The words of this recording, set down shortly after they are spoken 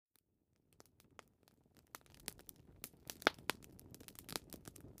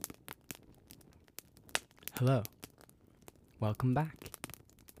Hello, welcome back.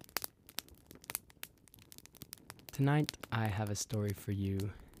 Tonight I have a story for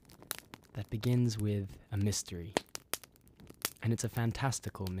you that begins with a mystery, and it's a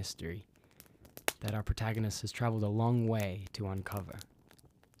fantastical mystery that our protagonist has traveled a long way to uncover.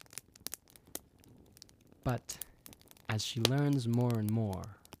 But as she learns more and more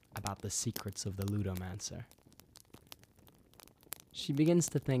about the secrets of the Ludomancer, she begins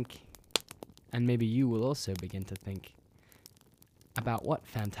to think, and maybe you will also begin to think, about what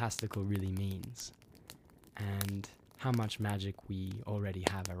fantastical really means, and how much magic we already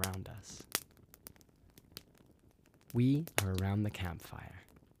have around us. We are around the campfire,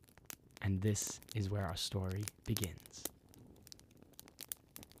 and this is where our story begins.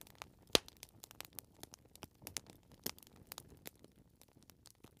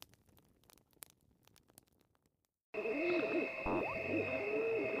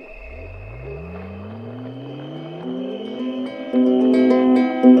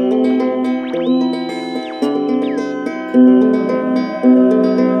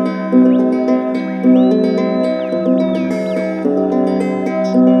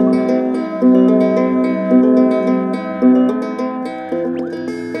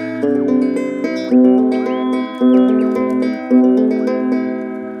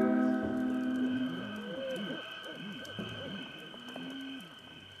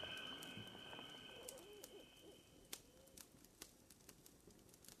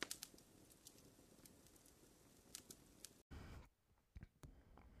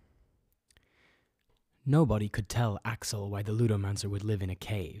 Nobody could tell Axel why the Ludomancer would live in a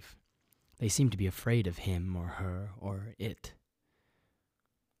cave. They seemed to be afraid of him or her or it.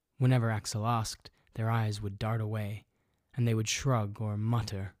 Whenever Axel asked, their eyes would dart away, and they would shrug or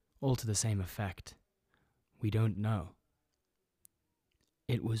mutter, all to the same effect. We don't know.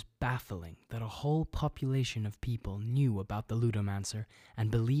 It was baffling that a whole population of people knew about the Ludomancer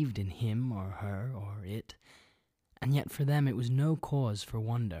and believed in him or her or it, and yet for them it was no cause for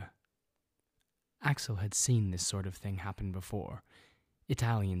wonder. Axel had seen this sort of thing happen before.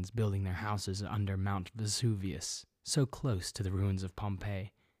 Italians building their houses under Mount Vesuvius, so close to the ruins of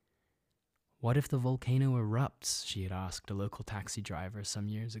Pompeii. What if the volcano erupts? She had asked a local taxi driver some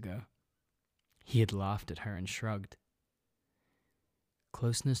years ago. He had laughed at her and shrugged.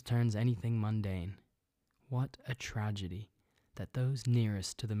 Closeness turns anything mundane. What a tragedy that those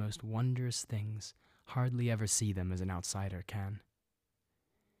nearest to the most wondrous things hardly ever see them as an outsider can.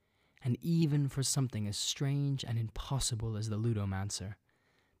 And even for something as strange and impossible as the Ludomancer,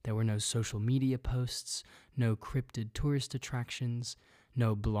 there were no social media posts, no cryptid tourist attractions,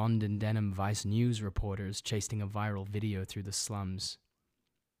 no blonde in denim Vice News reporters chasing a viral video through the slums.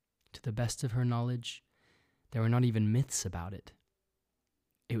 To the best of her knowledge, there were not even myths about it.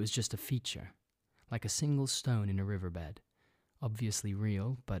 It was just a feature, like a single stone in a riverbed, obviously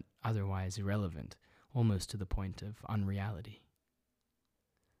real, but otherwise irrelevant, almost to the point of unreality.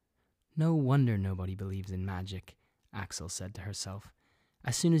 No wonder nobody believes in magic, Axel said to herself.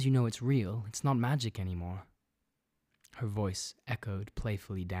 As soon as you know it's real, it's not magic anymore. Her voice echoed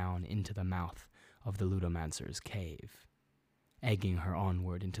playfully down into the mouth of the Ludomancer's cave, egging her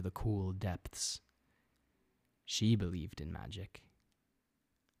onward into the cool depths. She believed in magic.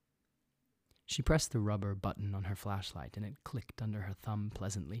 She pressed the rubber button on her flashlight, and it clicked under her thumb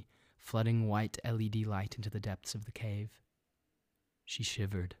pleasantly, flooding white LED light into the depths of the cave. She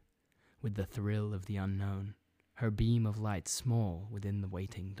shivered with the thrill of the unknown, her beam of light small within the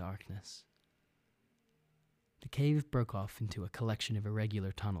waiting darkness. The cave broke off into a collection of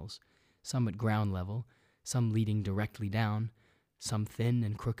irregular tunnels, some at ground level, some leading directly down, some thin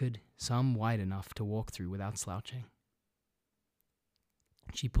and crooked, some wide enough to walk through without slouching.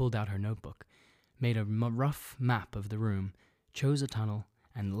 She pulled out her notebook, made a rough map of the room, chose a tunnel,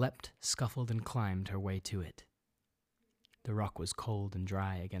 and leapt, scuffled, and climbed her way to it. The rock was cold and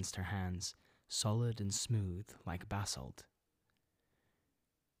dry against her hands, solid and smooth like basalt.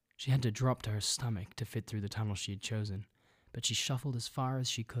 She had to drop to her stomach to fit through the tunnel she had chosen, but she shuffled as far as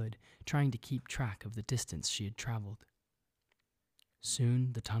she could, trying to keep track of the distance she had traveled.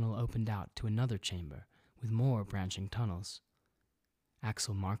 Soon the tunnel opened out to another chamber with more branching tunnels.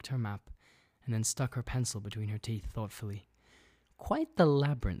 Axel marked her map and then stuck her pencil between her teeth thoughtfully. "Quite the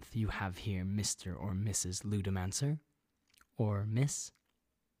labyrinth you have here, Mr. or Mrs. Ludomancer. Or Miss."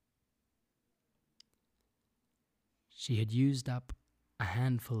 She had used up a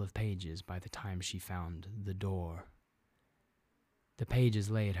handful of pages by the time she found the door. The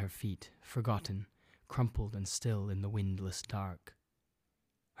pages lay at her feet, forgotten, crumpled and still in the windless dark.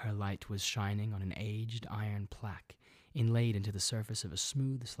 Her light was shining on an aged iron plaque inlaid into the surface of a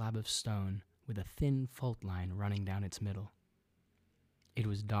smooth slab of stone with a thin fault line running down its middle. It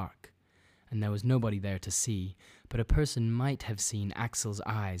was dark, and there was nobody there to see, but a person might have seen Axel's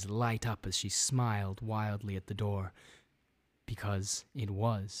eyes light up as she smiled wildly at the door, because it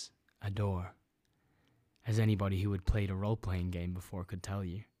was a door, as anybody who had played a role-playing game before could tell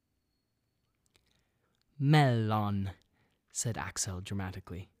you. "Melon," said Axel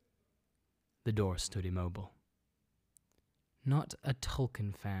dramatically. The door stood immobile. "Not a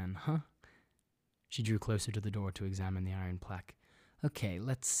Tolkien fan, huh?" She drew closer to the door to examine the iron plaque. "Okay,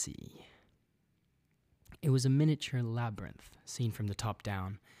 let's see." It was a miniature labyrinth, seen from the top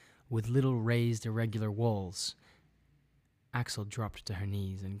down, with little raised irregular walls. Axel dropped to her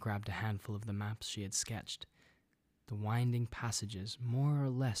knees and grabbed a handful of the maps she had sketched. The winding passages more or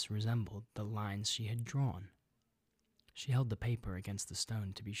less resembled the lines she had drawn. She held the paper against the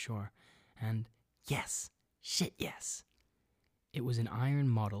stone to be sure, and yes, shit yes, it was an iron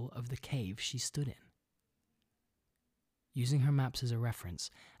model of the cave she stood in. Using her maps as a reference,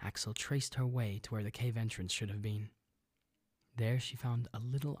 Axel traced her way to where the cave entrance should have been. There she found a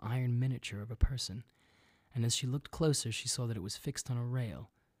little iron miniature of a person, and as she looked closer she saw that it was fixed on a rail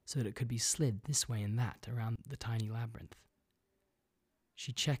so that it could be slid this way and that around the tiny labyrinth.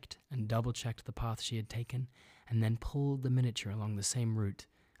 She checked and double-checked the path she had taken, and then pulled the miniature along the same route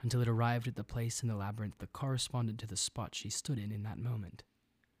until it arrived at the place in the labyrinth that corresponded to the spot she stood in that moment.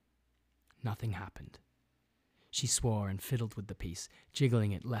 Nothing happened. She swore and fiddled with the piece,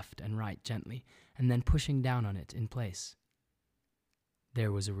 jiggling it left and right gently, and then pushing down on it in place.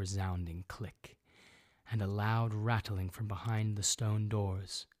 There was a resounding click, and a loud rattling from behind the stone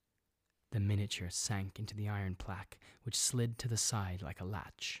doors. The miniature sank into the iron plaque, which slid to the side like a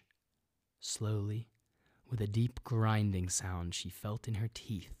latch. Slowly, with a deep grinding sound she felt in her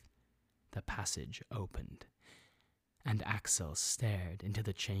teeth, the passage opened, and Axel stared into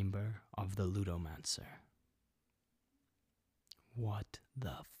the chamber of the Ludomancer. What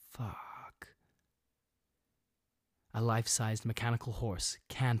the fuck? A life-sized mechanical horse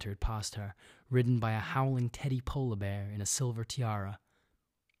cantered past her, ridden by a howling teddy polar bear in a silver tiara.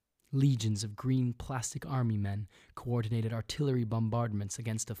 Legions of green plastic army men coordinated artillery bombardments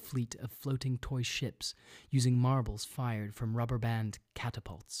against a fleet of floating toy ships using marbles fired from rubber band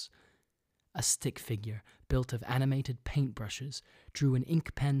catapults. A stick figure built of animated paintbrushes drew an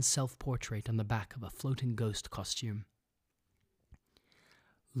ink pen self-portrait on the back of a floating ghost costume.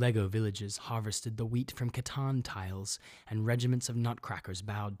 Lego villages harvested the wheat from Catan tiles, and regiments of nutcrackers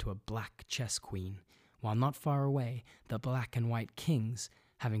bowed to a black chess queen, while not far away, the black and white kings,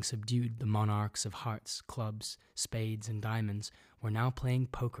 having subdued the monarchs of hearts, clubs, spades, and diamonds, were now playing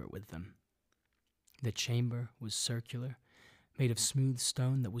poker with them. The chamber was circular, made of smooth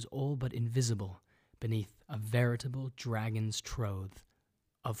stone that was all but invisible beneath a veritable dragon's trough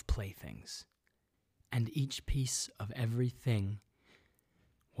of playthings. And each piece of everything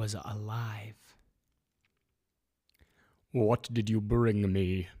was alive. "What did you bring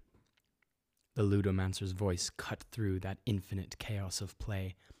me?" The Ludomancer's voice cut through that infinite chaos of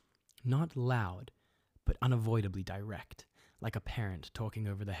play, not loud, but unavoidably direct, like a parent talking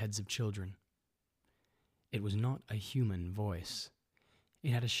over the heads of children. It was not a human voice.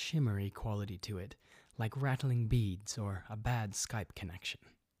 It had a shimmery quality to it, like rattling beads or a bad Skype connection.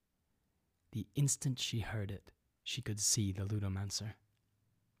 The instant she heard it, she could see the Ludomancer.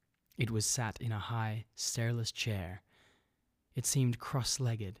 It was sat in a high, stairless chair. It seemed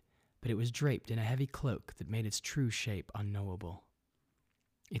cross-legged, but it was draped in a heavy cloak that made its true shape unknowable.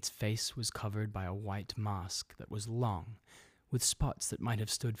 Its face was covered by a white mask that was long, with spots that might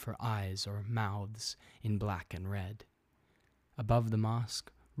have stood for eyes or mouths in black and red. Above the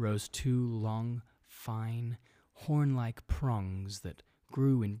mask rose two long, fine, horn-like prongs that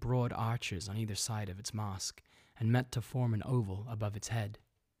grew in broad arches on either side of its mask and met to form an oval above its head.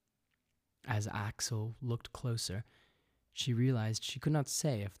 As Axel looked closer, she realized she could not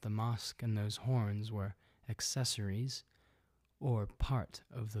say if the mask and those horns were accessories or part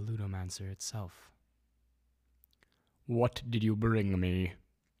of the Ludomancer itself. "What did you bring me?"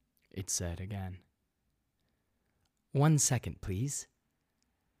 it said again. "1 second, please."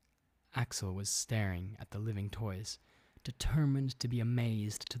 Axel was staring at the living toys, determined to be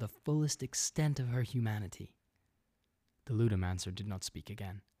amazed to the fullest extent of her humanity. The Ludomancer did not speak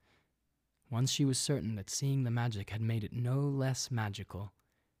again. Once she was certain that seeing the magic had made it no less magical,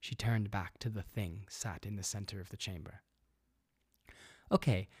 she turned back to the thing sat in the center of the chamber.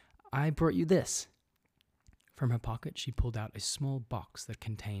 "Okay, I brought you this." From her pocket, she pulled out a small box that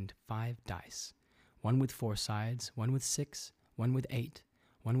contained 5 dice, one with 4 sides, one with 6, one with 8,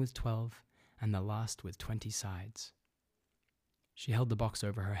 one with 12, and the last with 20 sides. She held the box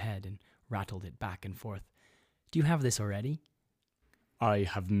over her head and rattled it back and forth. Do you have this already? I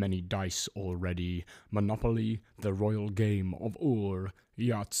have many dice already. Monopoly, the royal game of Ur,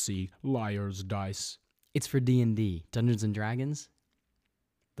 Yahtzee, liar's dice. It's for D&D, Dungeons and Dragons?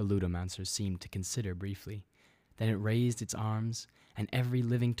 The Ludomancer seemed to consider briefly. Then it raised its arms, and every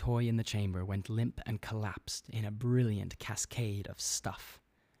living toy in the chamber went limp and collapsed in a brilliant cascade of stuff.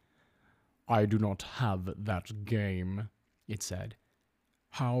 I do not have that game, it said.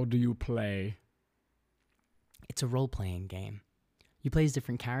 How do you play? It's a role-playing game. You play as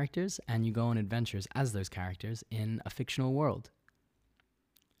different characters, and you go on adventures as those characters in a fictional world.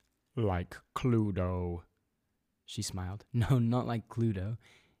 Like Cluedo. She smiled. No, not like Cluedo.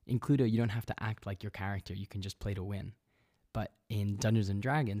 In Cluedo, you don't have to act like your character. You can just play to win. But in Dungeons and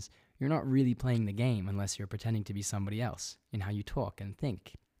Dragons, you're not really playing the game unless you're pretending to be somebody else in how you talk and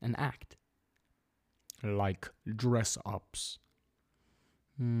think and act. Like dress-ups.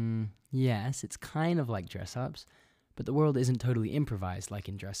 Yes, it's kind of like dress-ups, but the world isn't totally improvised like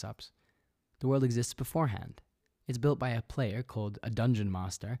in dress-ups. The world exists beforehand. It's built by a player called a dungeon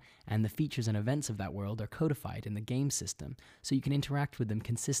master, and the features and events of that world are codified in the game system, so you can interact with them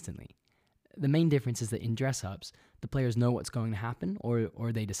consistently. The main difference is that in dress-ups, the players know what's going to happen,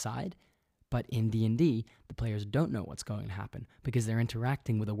 or they decide, but in D&D, the players don't know what's going to happen, because they're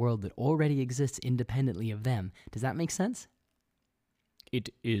interacting with a world that already exists independently of them. Does that make sense? It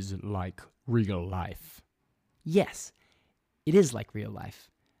is like real life. Yes, it is like real life,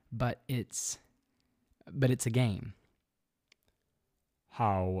 but it's a game.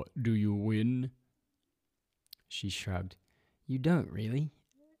 How do you win? She shrugged. You don't really.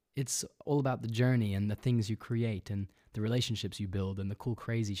 It's all about the journey and the things you create and the relationships you build and the cool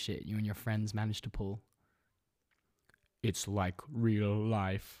crazy shit you and your friends manage to pull. It's like real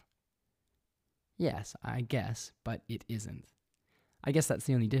life. Yes, I guess, but it isn't. I guess that's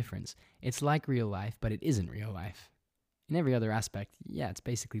the only difference. It's like real life, but it isn't real life. In every other aspect, yeah, it's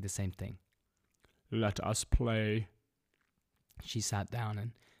basically the same thing. Let us play. She sat down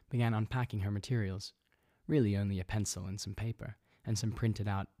and began unpacking her materials. Really only a pencil and some paper, and some printed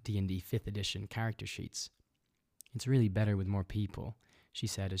out D&D 5th edition character sheets. It's really better with more people, she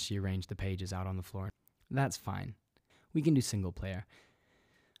said as she arranged the pages out on the floor. That's fine. We can do single player.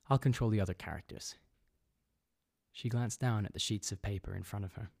 I'll control the other characters. She glanced down at the sheets of paper in front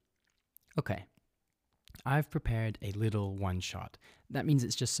of her. Okay. I've prepared a little one-shot. That means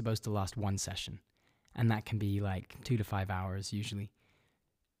it's just supposed to last one session. And that can be like 2 to 5 hours, usually.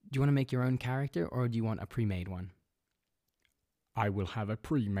 Do you want to make your own character, or do you want a pre-made one? I will have a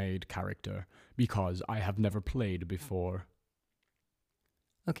pre-made character, because I have never played before.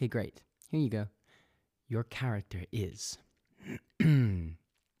 Okay, great. Here you go. Your character is Zilf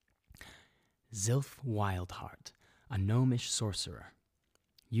Wildheart, a gnomish sorcerer.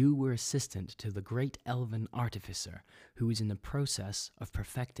 You were assistant to the great elven artificer who is in the process of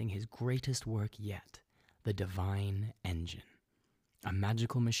perfecting his greatest work yet, the Divine Engine, a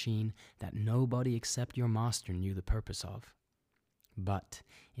magical machine that nobody except your master knew the purpose of. But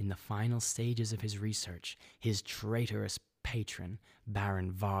in the final stages of his research, his traitorous patron,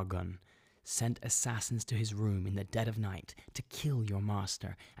 Baron Vargun, sent assassins to his room in the dead of night to kill your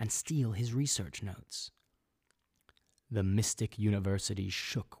master and steal his research notes. The mystic university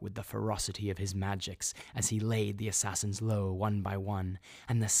shook with the ferocity of his magics as he laid the assassins low one by one,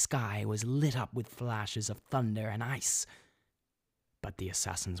 and the sky was lit up with flashes of thunder and ice. But the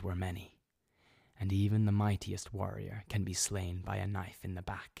assassins were many, and even the mightiest warrior can be slain by a knife in the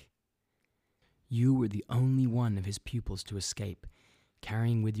back. You were the only one of his pupils to escape,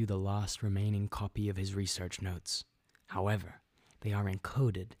 carrying with you the last remaining copy of his research notes. However, they are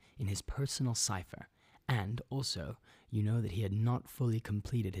encoded in his personal cipher, and also, you know that he had not fully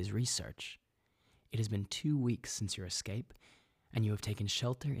completed his research. It has been 2 weeks since your escape, and you have taken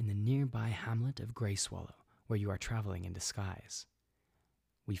shelter in the nearby hamlet of Greyswallow, where you are traveling in disguise.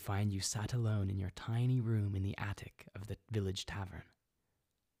 We find you sat alone in your tiny room in the attic of the village tavern.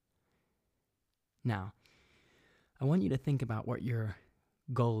 Now, I want you to think about what your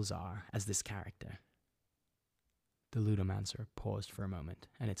goals are as this character. The Ludomancer paused for a moment,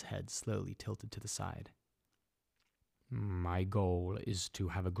 and its head slowly tilted to the side. My goal is to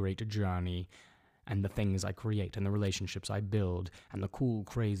have a great journey, and the things I create, and the relationships I build, and the cool,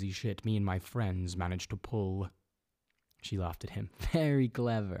 crazy shit me and my friends manage to pull. She laughed at him. Very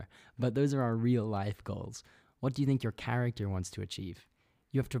clever, but those are our real-life goals. What do you think your character wants to achieve?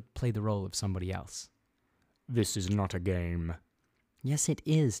 You have to play the role of somebody else. This is not a game. Yes, it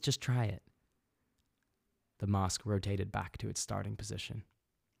is. Just try it. The mask rotated back to its starting position.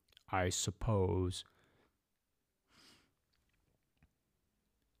 I suppose.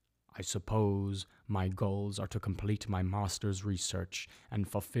 I suppose my goals are to complete my master's research and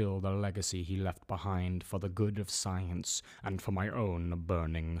fulfill the legacy he left behind for the good of science and for my own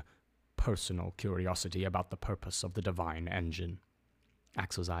burning personal curiosity about the purpose of the divine engine.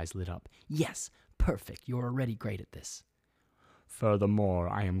 Axel's eyes lit up. Yes, perfect. You're already great at this. Furthermore,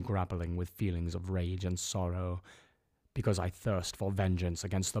 I am grappling with feelings of rage and sorrow, because I thirst for vengeance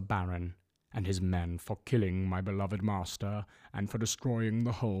against the Baron and his men for killing my beloved master and for destroying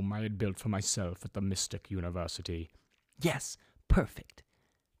the home I had built for myself at the Mystic University. Yes, perfect.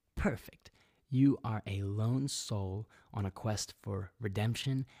 Perfect. You are a lone soul on a quest for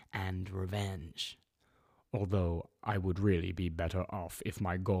redemption and revenge. Although I would really be better off if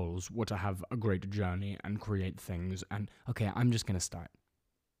my goals were to have a great journey and create things and... Okay, I'm just going to start.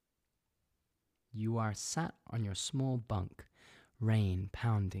 You are sat on your small bunk, rain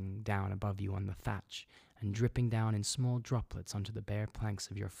pounding down above you on the thatch and dripping down in small droplets onto the bare planks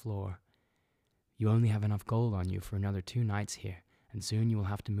of your floor. You only have enough gold on you for another 2 nights here, and soon you will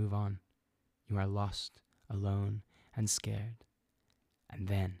have to move on. You are lost, alone, and scared. And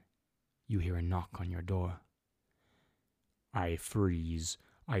then you hear a knock on your door. I freeze.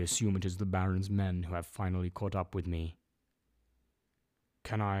 I assume it is the Baron's men who have finally caught up with me.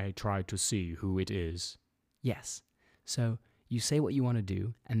 Can I try to see who it is? Yes. So you say what you want to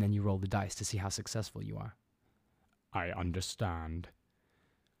do, and then you roll the dice to see how successful you are. I understand.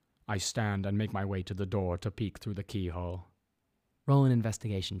 I stand and make my way to the door to peek through the keyhole. Roll an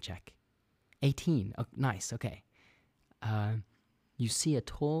investigation check. 18. Oh, nice, okay. You see a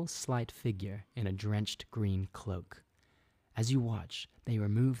tall, slight figure in a drenched green cloak. As you watch, they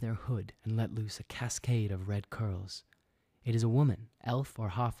remove their hood and let loose a cascade of red curls. It is a woman, elf or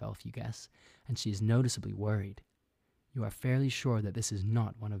half-elf, you guess, and she is noticeably worried. You are fairly sure that this is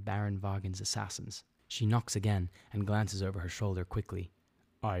not one of Baron Vagen's assassins. She knocks again and glances over her shoulder quickly.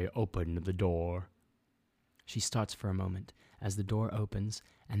 I open the door. She starts for a moment as the door opens,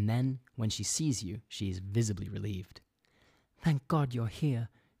 and then, when she sees you, she is visibly relieved. "Thank God you're here,"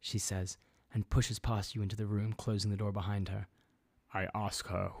 she says, and pushes past you into the room, closing the door behind her. I ask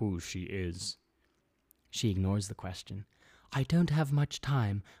her who she is. She ignores the question. "I don't have much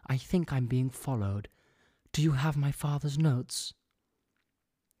time. I think I'm being followed. Do you have my father's notes?"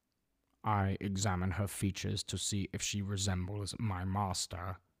 I examine her features to see if she resembles my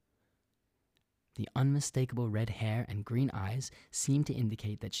master. The unmistakable red hair and green eyes seem to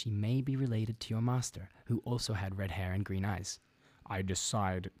indicate that she may be related to your master, who also had red hair and green eyes. I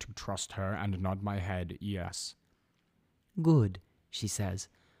decide to trust her and nod my head yes. "Good," she says,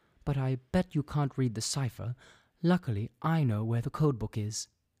 "but I bet you can't read the cipher. Luckily, I know where the codebook is."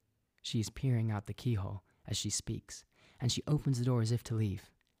 She is peering out the keyhole as she speaks, and she opens the door as if to leave.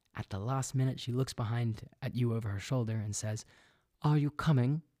 At the last minute, she looks behind at you over her shoulder and says, "Are you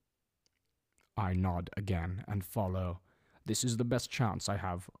coming?" I nod again and follow. This is the best chance I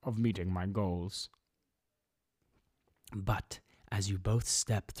have of meeting my goals. But as you both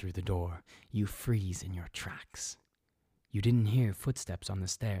step through the door, you freeze in your tracks. You didn't hear footsteps on the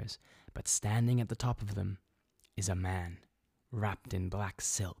stairs, but standing at the top of them is a man, wrapped in black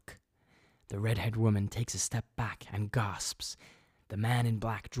silk. The red-haired woman takes a step back and gasps. The man in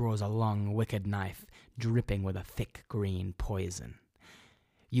black draws a long, wicked knife, dripping with a thick green poison.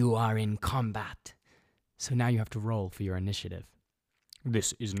 You are in combat. So now you have to roll for your initiative.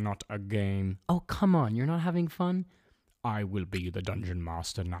 This is not a game. Oh, come on, you're not having fun? I will be the dungeon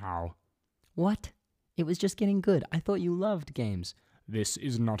master now. What? It was just getting good. I thought you loved games. This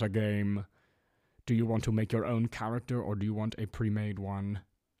is not a game. Do you want to make your own character or do you want a pre-made one?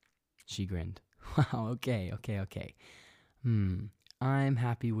 She grinned. Wow, okay. I'm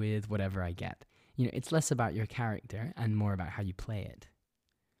happy with whatever I get. It's less about your character and more about how you play it.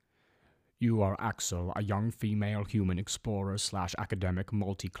 You are Axel, a young female human explorer / academic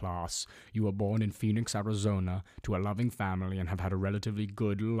multi-class. You were born in Phoenix, Arizona, to a loving family and have had a relatively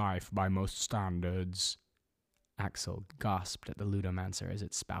good life by most standards. Axel gasped at the Ludomancer as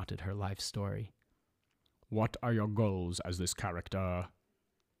it spouted her life story. What are your goals as this character?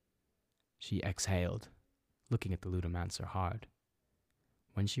 She exhaled, looking at the Ludomancer hard.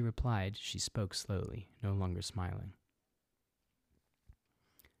 When she replied, she spoke slowly, no longer smiling.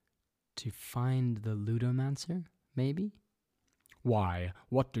 To find the Ludomancer, maybe? Why?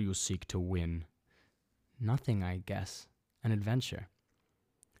 What do you seek to win? Nothing, I guess. An adventure.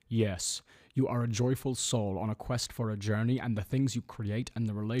 Yes, you are a joyful soul on a quest for a journey, and the things you create and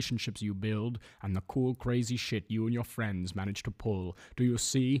the relationships you build and the cool, crazy shit you and your friends manage to pull. Do you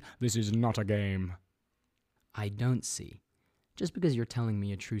see? This is not a game. I don't see. Just because you're telling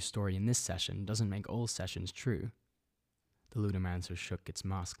me a true story in this session doesn't make all sessions true. The Ludomancer shook its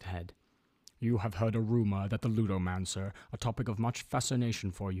masked head. You have heard a rumor that the Ludomancer, a topic of much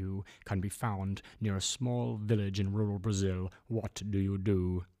fascination for you, can be found near a small village in rural Brazil. What do you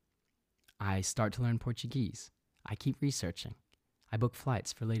do? I start to learn Portuguese. I keep researching. I book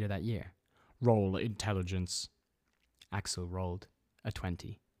flights for later that year. Roll intelligence. Axel rolled a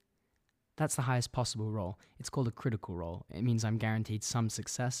 20. That's the highest possible roll. It's called a critical roll. It means I'm guaranteed some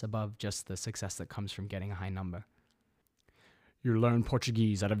success above just the success that comes from getting a high number. You learn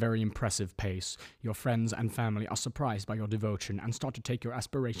Portuguese at a very impressive pace. Your friends and family are surprised by your devotion and start to take your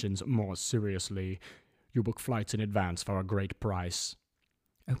aspirations more seriously. You book flights in advance for a great price.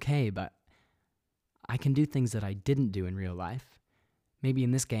 Okay, but I can do things that I didn't do in real life. Maybe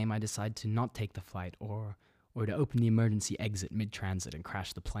in this game I decide to not take the flight or to open the emergency exit mid-transit and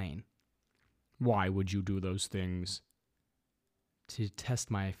crash the plane. Why would you do those things? To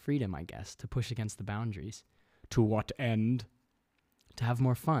test my freedom, I guess, to push against the boundaries. To what end? To have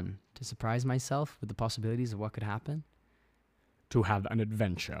more fun, to surprise myself with the possibilities of what could happen. To have an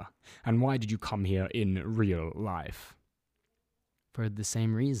adventure. And why did you come here in real life? For the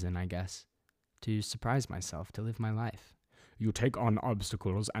same reason, I guess. To surprise myself, to live my life. You take on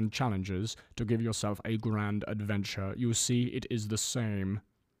obstacles and challenges to give yourself a grand adventure. You see, it is the same.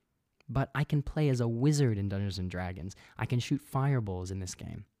 But I can play as a wizard in Dungeons & Dragons. I can shoot fireballs in this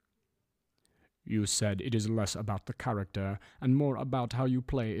game. You said it is less about the character and more about how you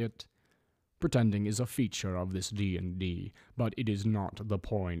play it. Pretending is a feature of this D&D, but it is not the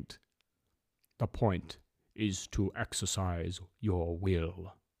point. The point is to exercise your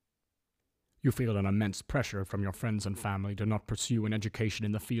will. You feel an immense pressure from your friends and family to not pursue an education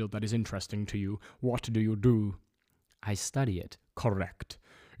in the field that is interesting to you. What do? I study it. Correct.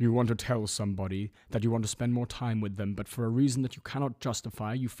 You want to tell somebody that you want to spend more time with them, but for a reason that you cannot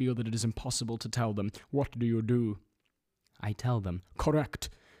justify, you feel that it is impossible to tell them. What do? I tell them. Correct.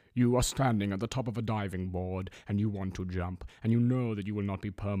 You are standing at the top of a diving board, and you want to jump, and you know that you will not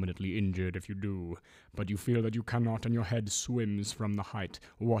be permanently injured if you do, but you feel that you cannot, and your head swims from the height.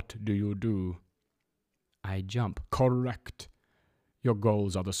 What do? I jump. Correct. Your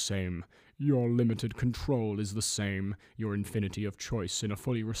goals are the same. Your limited control is the same. Your infinity of choice in a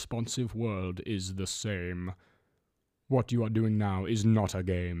fully responsive world is the same. What you are doing now is not a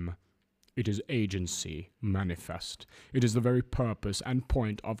game. It is agency manifest. It is the very purpose and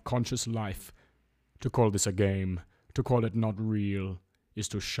point of conscious life. To call this a game, to call it not real, is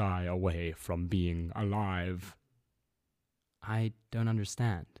to shy away from being alive. I don't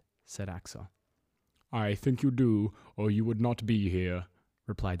understand, said Axel. I think you do, or you would not be here,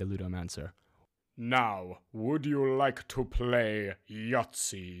 replied the Ludomancer. Now, would you like to play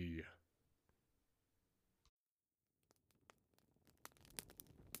Yahtzee?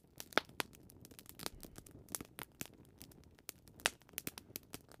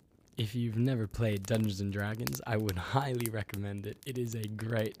 If you've never played Dungeons & Dragons, I would highly recommend it. It is a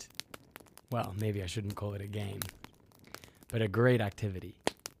great, well, maybe I shouldn't call it a game, but a great activity.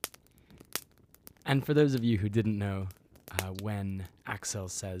 And for those of you who didn't know, when Axel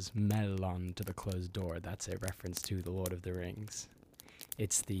says melon to the closed door, that's a reference to The Lord of the Rings.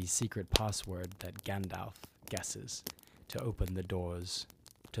 It's the secret password that Gandalf guesses to open the doors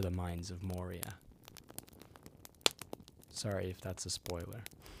to the mines of Moria. Sorry if that's a spoiler.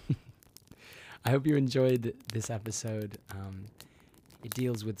 I hope you enjoyed this episode. It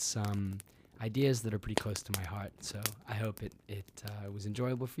deals with some ideas that are pretty close to my heart, so I hope it was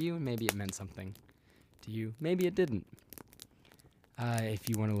enjoyable for you, and maybe it meant something to you. Maybe it didn't. If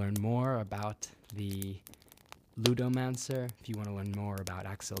you want to learn more about the Ludomancer, if you want to learn more about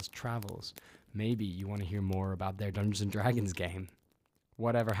Axel's travels, maybe you want to hear more about their Dungeons & Dragons game.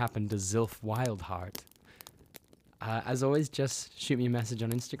 Whatever happened to Zilf Wildheart? As always, just shoot me a message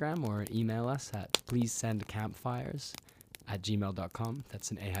on Instagram or email us at pleasesendcampfires@gmail.com. That's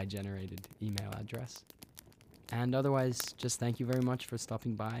an AI-generated email address. And otherwise, just thank you very much for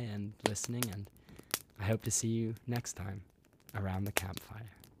stopping by and listening, and I hope to see you next time around the campfire.